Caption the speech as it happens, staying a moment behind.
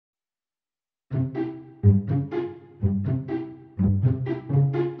Hey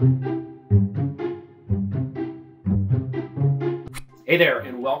there,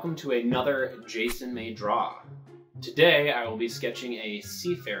 and welcome to another Jason May Draw. Today I will be sketching a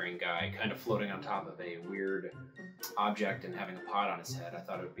seafaring guy kind of floating on top of a weird object and having a pot on his head. I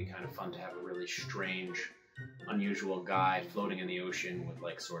thought it would be kind of fun to have a really strange, unusual guy floating in the ocean with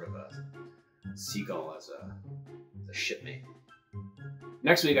like sort of a seagull as a shipmate.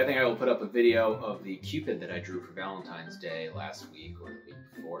 Next week I think I will put up a video of the Cupid that I drew for Valentine's Day last week or the week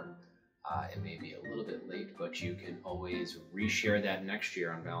before. It may be a little bit late, but you can always reshare that next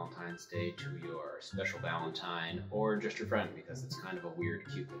year on Valentine's Day to your special Valentine or just your friend, because it's kind of a weird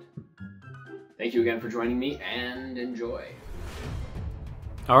Cupid. Thank you again for joining me, and enjoy.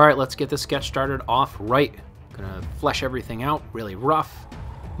 All right, let's get this sketch started off right. Gonna flesh everything out, really rough,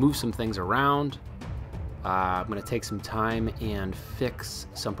 move some things around. I'm gonna take some time and fix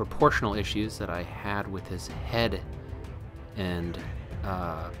some proportional issues that I had with his head and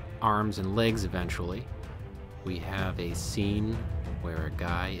arms and legs eventually. We have a scene where a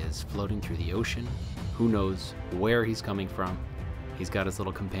guy is floating through the ocean. Who knows where he's coming from? He's got his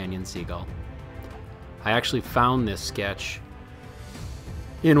little companion seagull. I actually found this sketch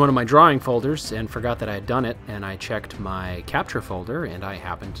in one of my drawing folders and forgot that I had done it, and I checked my capture folder and I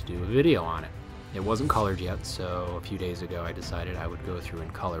happened to do a video on it. It wasn't colored yet, so a few days ago I decided I would go through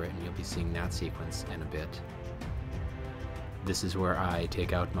and color it, and you'll be seeing that sequence in a bit. This is where I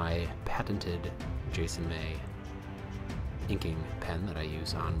take out my patented Jason May inking pen that I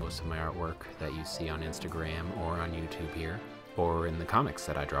use on most of my artwork that you see on Instagram or on YouTube here, or in the comics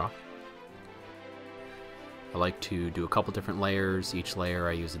that I draw. I like to do a couple different layers. Each layer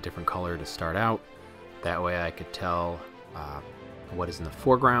I use a different color to start out. That way I could tell what is in the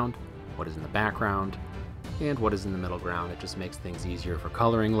foreground, what is in the background, and what is in the middle ground. It just makes things easier for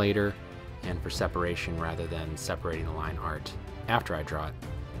coloring later and for separation rather than separating the line art after I draw it.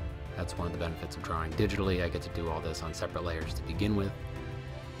 That's one of the benefits of drawing digitally. I get to do all this on separate layers to begin with.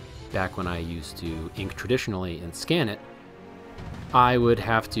 Back when I used to ink traditionally and scan it, I would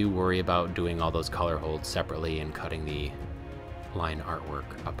have to worry about doing all those color holds separately and cutting the line artwork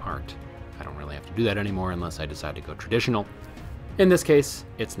apart. I don't really have to do that anymore unless I decide to go traditional. In this case,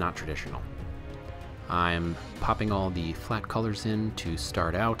 it's not traditional. I'm popping all the flat colors in to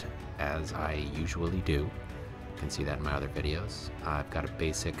start out, as I usually do. You can see that in my other videos. I've got a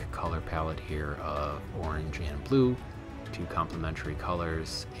basic color palette here of orange and blue, two complementary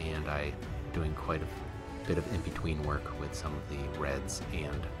colors, and I'm doing quite a bit of in-between work with some of the reds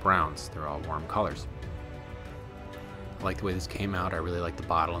and browns. They're all warm colors. I like the way this came out. I really like the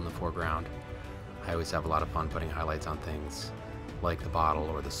bottle in the foreground. I always have a lot of fun putting highlights on things like the bottle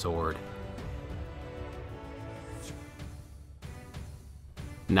or the sword.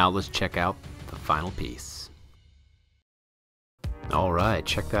 Now let's check out the final piece. All right,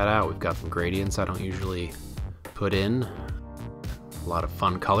 check that out. We've got some gradients I don't usually put in. A lot of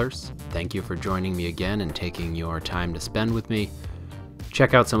fun colors. Thank you for joining me again and taking your time to spend with me.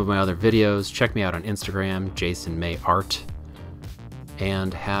 Check out some of my other videos. Check me out on Instagram, Jason May Art.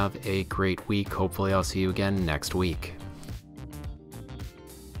 And have a great week. Hopefully I'll see you again next week.